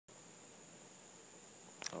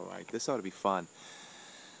Alright, this ought to be fun.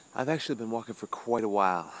 I've actually been walking for quite a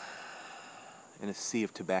while in a sea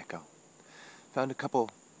of tobacco. Found a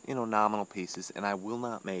couple, nominal pieces, and I will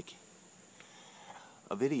not make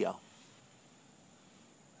a video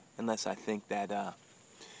unless I think that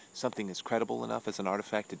something is credible enough as an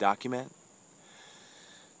artifact to document.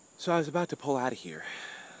 So I was about to pull out of here,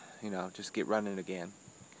 just get running again.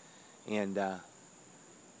 And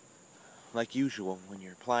like usual, when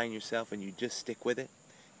you're applying yourself and you just stick with it,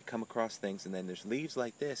 you come across things, and then there's leaves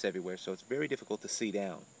like this everywhere, so it's very difficult to see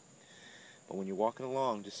down. But when you're walking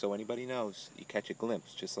along, just so anybody knows, you catch a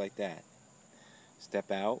glimpse just like that. Step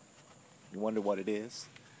out, you wonder what it is,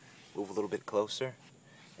 move a little bit closer,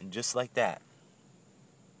 and just like that,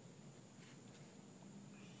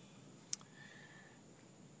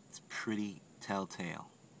 it's pretty telltale.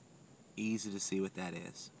 Easy to see what that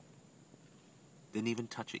is. Didn't even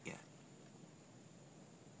touch it yet.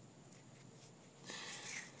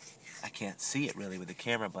 I can't see it really with the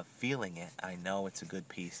camera, but feeling it, I know it's a good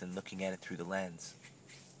piece, and looking at it through the lens,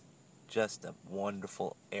 just a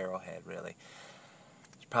wonderful arrowhead, really.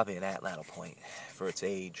 It's probably an atlatl point for its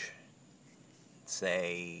age.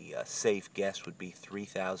 Say a safe guess would be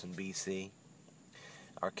 3000 BC,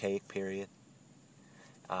 archaic period.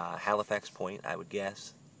 Halifax point, I would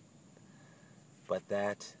guess. But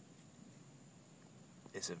that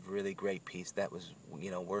is a really great piece. That was,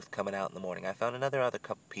 worth coming out in the morning. I found other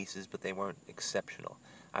couple pieces, but they weren't exceptional.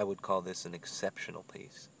 I would call this an exceptional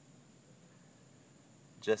piece.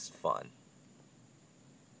 Just fun.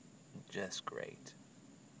 Just great.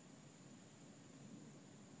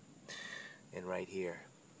 And right here,